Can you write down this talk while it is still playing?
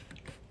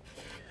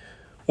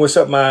What's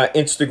up, my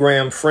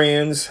Instagram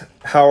friends?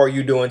 How are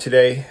you doing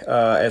today?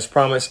 As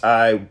promised,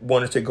 I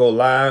wanted to go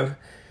live,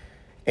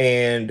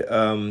 and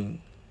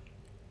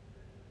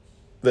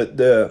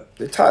the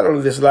title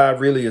of this live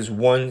really is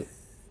one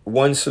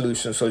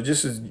solution. So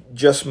this is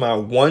just my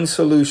one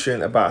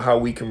solution about how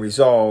we can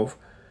resolve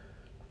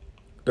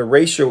the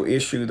racial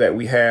issue that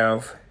we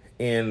have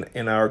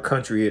in our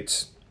country.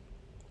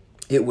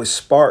 It was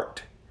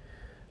sparked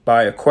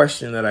by a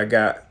question that I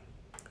got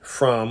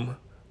from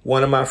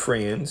one of my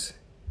friends,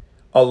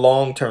 a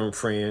long-term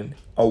friend,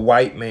 a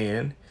white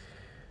man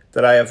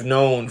that I have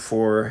known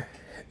for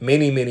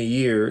many, many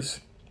years.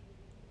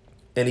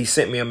 And he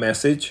sent me a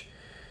message.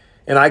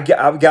 And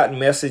I've gotten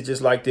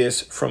messages like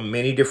this from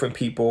many different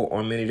people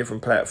on many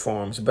different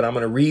platforms. But I'm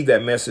going to read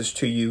that message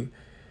to you.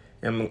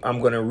 And I'm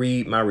going to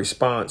read my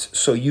response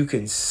so you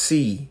can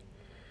see,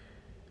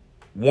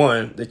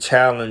 one, the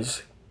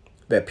challenge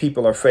that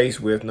people are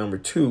faced with. Number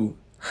two,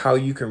 how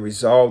you can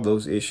resolve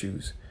those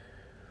issues.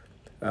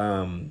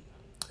 I'm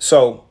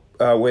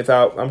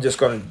just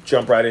going to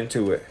jump right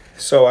into it.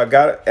 So I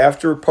got,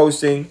 after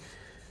posting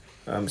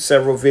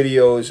several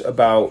videos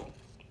about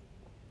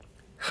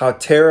how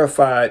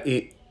terrifying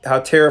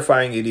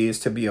it is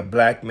to be a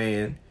black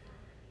man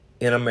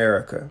in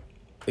America.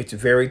 It's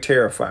very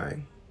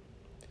terrifying.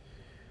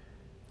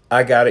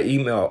 I got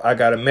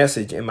a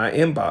message in my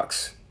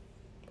inbox,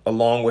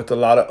 along with a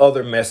lot of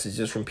other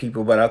messages from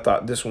people, but I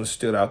thought this one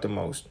stood out the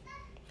most.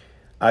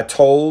 I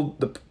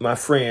told my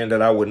friend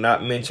that I would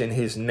not mention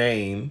his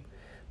name,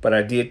 but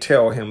I did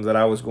tell him that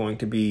I was going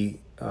to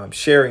be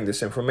sharing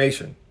this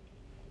information.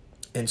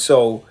 And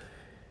so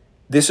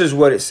this is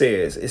what it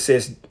says. It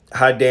says,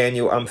 "Hi,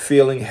 Daniel, I'm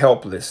feeling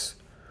helpless.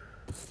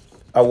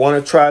 I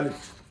want to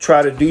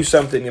try to do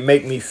something to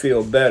make me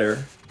feel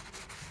better.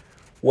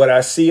 What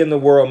I see in the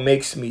world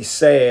makes me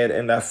sad,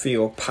 and I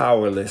feel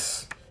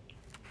powerless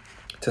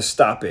to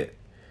stop it.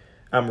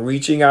 I'm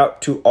reaching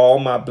out to all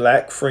my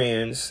black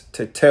friends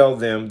to tell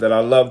them that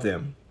I love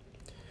them.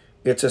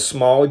 It's a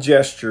small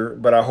gesture,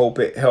 but I hope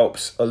it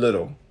helps a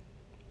little.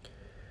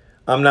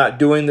 I'm not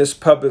doing this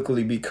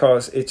publicly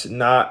because it's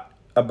not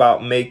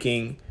about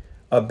making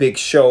a big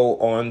show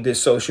on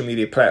this social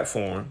media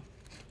platform.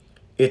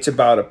 It's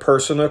about a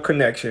personal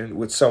connection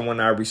with someone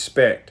I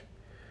respect.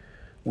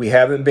 We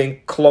haven't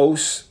been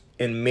close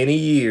in many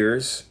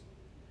years,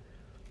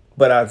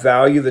 but I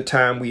value the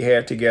time we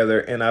had together,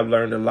 and I've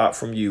learned a lot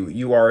from you.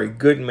 You are a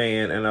good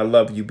man, and I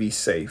love you. Be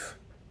safe."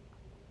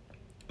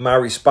 My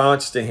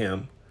response to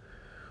him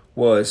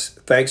was,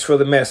 "Thanks for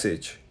the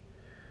message,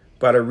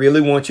 but I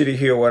really want you to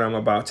hear what I'm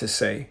about to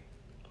say.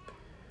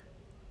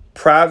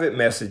 Private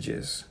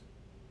messages,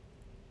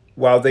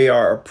 while they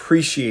are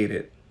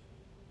appreciated,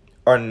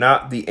 are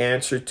not the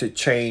answer to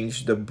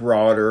change the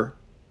broader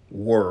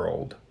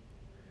world.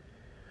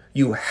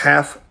 You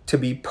have to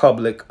be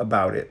public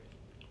about it.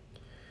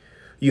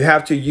 You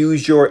have to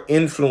use your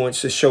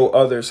influence to show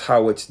others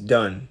how it's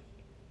done.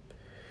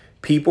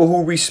 People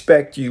who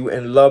respect you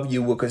and love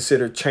you will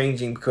consider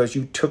changing because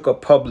you took a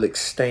public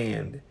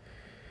stand.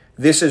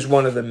 This is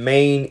one of the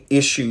main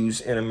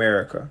issues in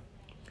America.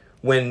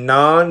 When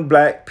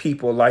non-black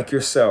people like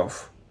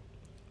yourself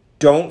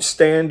don't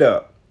stand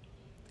up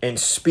and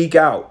speak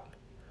out,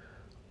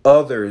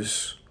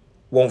 others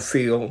won't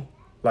feel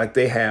like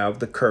they have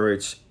the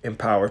courage and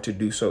power to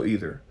do so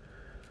either.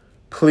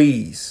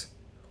 Please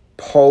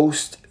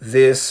post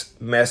this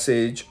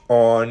message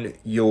on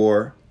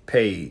your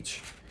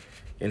page."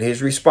 And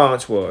his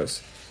response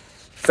was,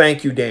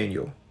 "Thank you,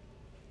 Daniel.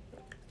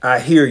 I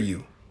hear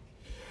you.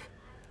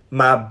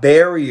 My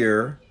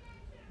barrier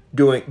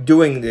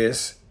doing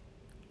this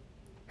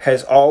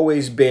has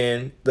always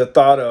been the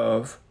thought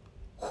of,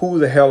 who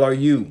the hell are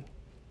you?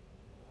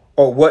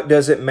 Or what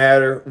does it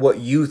matter what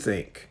you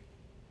think?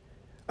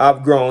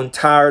 I've grown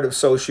tired of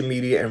social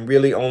media and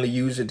really only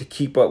use it to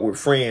keep up with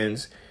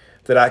friends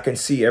that I can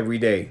see every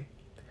day.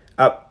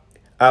 I,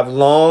 I've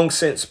long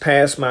since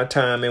passed my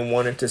time and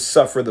wanted to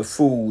suffer the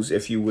fools,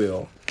 if you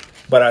will.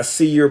 But I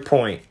see your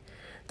point,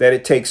 that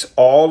it takes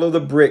all of the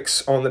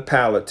bricks on the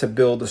pallet to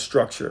build a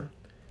structure.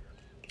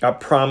 I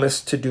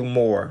promise to do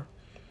more.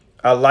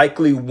 I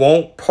likely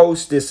won't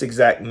post this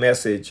exact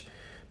message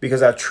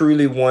because I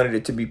truly wanted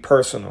it to be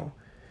personal.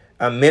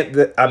 I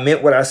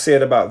meant what I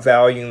said about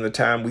valuing the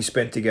time we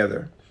spent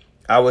together.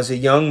 I was a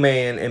young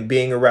man, and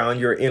being around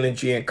your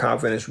energy and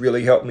confidence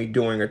really helped me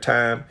during a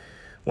time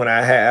when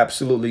I had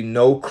absolutely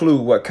no clue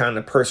what kind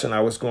of person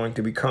I was going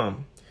to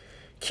become.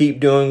 Keep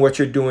doing what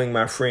you're doing,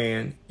 my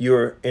friend.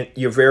 You're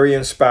very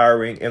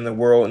inspiring, and the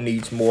world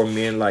needs more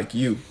men like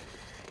you."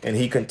 And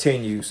he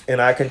continues, and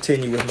I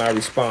continue with my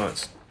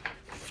response.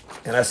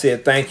 And I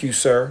said, "Thank you,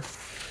 sir.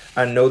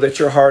 I know that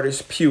your heart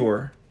is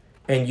pure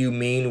and you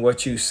mean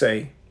what you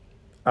say.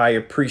 I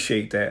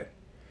appreciate that.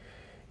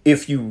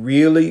 If you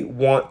really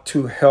want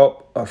to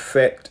help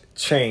affect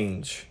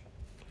change,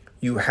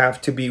 you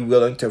have to be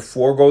willing to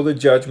forego the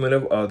judgment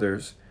of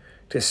others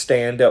to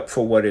stand up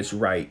for what is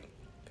right.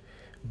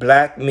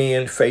 Black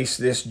men face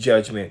this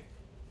judgment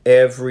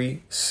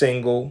every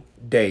single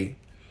day,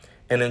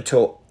 And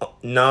until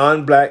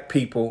non-black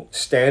people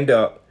stand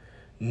up,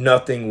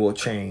 nothing will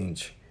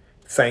change.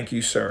 Thank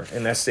you, sir.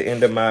 And that's the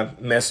end of my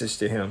message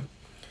to him.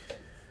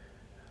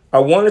 I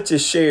wanted to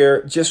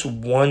share just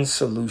one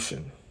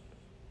solution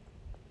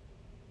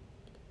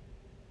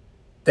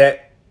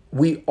that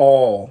we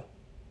all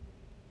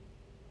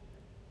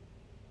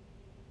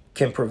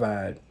can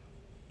provide.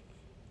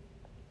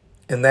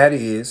 And that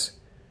is,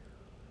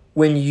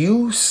 when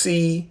you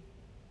see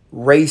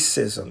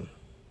racism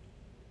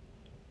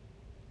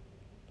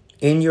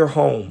in your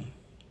home,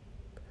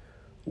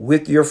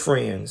 with your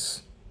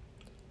friends,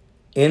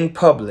 in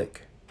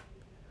public,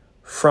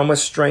 from a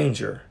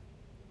stranger,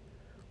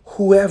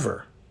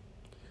 whoever,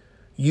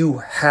 you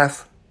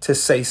have to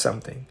say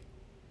something.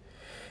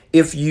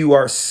 If you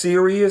are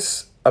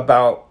serious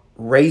about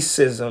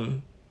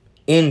racism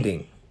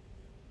ending,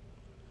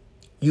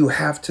 you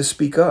have to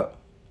speak up.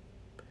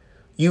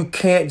 You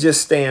can't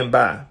just stand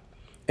by,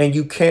 and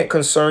you can't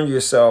concern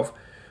yourself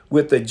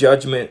with the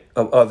judgment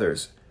of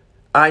others.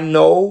 I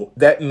know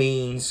that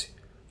means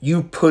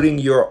you putting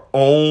your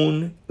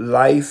own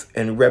life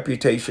and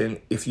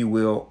reputation, if you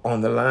will, on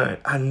the line.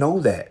 I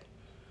know that.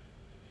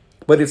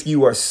 But if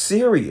you are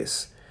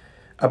serious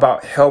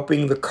about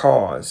helping the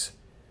cause,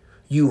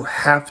 you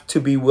have to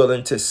be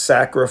willing to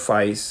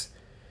sacrifice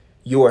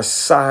your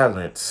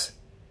silence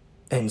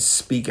and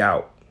speak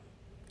out.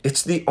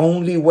 It's the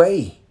only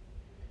way.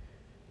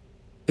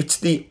 It's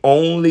the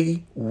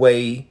only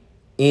way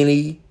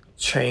any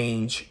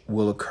change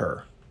will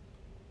occur.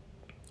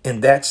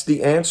 And that's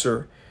the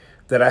answer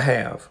that I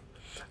have.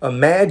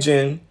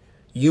 Imagine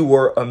you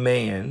were a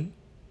man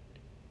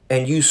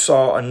and you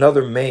saw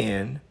another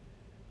man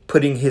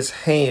putting his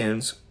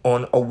hands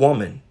on a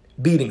woman,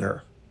 beating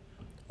her.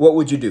 What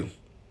would you do?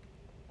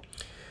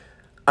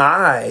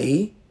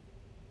 I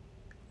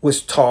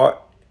was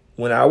taught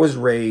when I was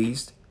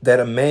raised that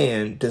a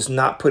man does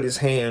not put his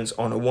hands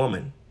on a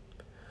woman.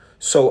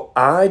 So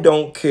I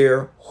don't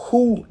care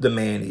who the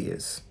man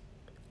is.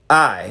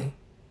 I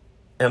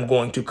am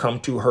going to come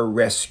to her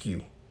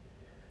rescue.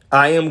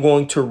 I am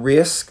going to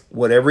risk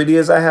whatever it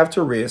is I have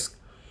to risk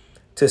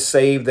to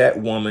save that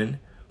woman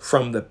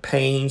from the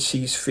pain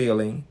she's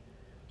feeling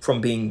from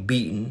being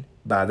beaten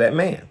by that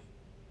man.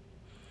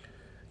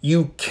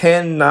 You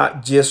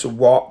cannot just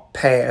walk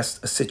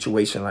past a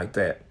situation like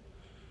that.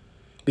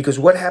 Because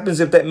what happens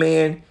if that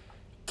man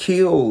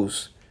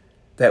kills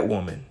that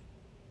woman?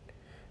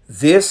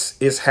 This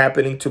is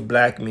happening to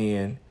black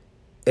men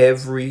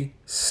every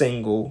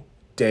single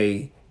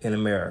day in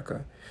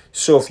America.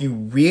 So if you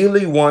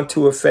really want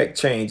to affect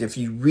change, if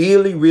you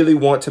really, really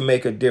want to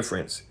make a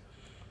difference,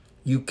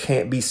 you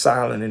can't be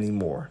silent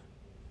anymore.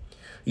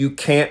 You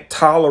can't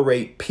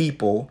tolerate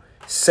people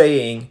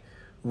saying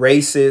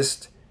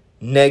racist,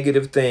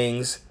 negative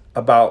things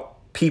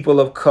about people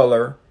of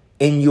color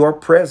in your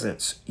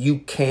presence. You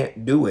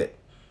can't do it.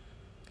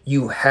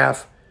 You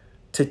have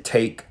to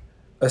take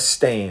a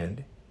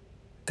stand.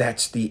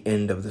 That's the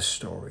end of the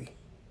story.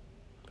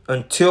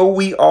 Until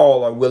we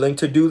all are willing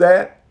to do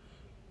that,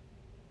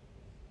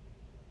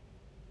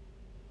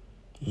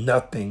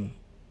 nothing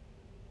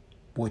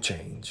will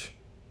change.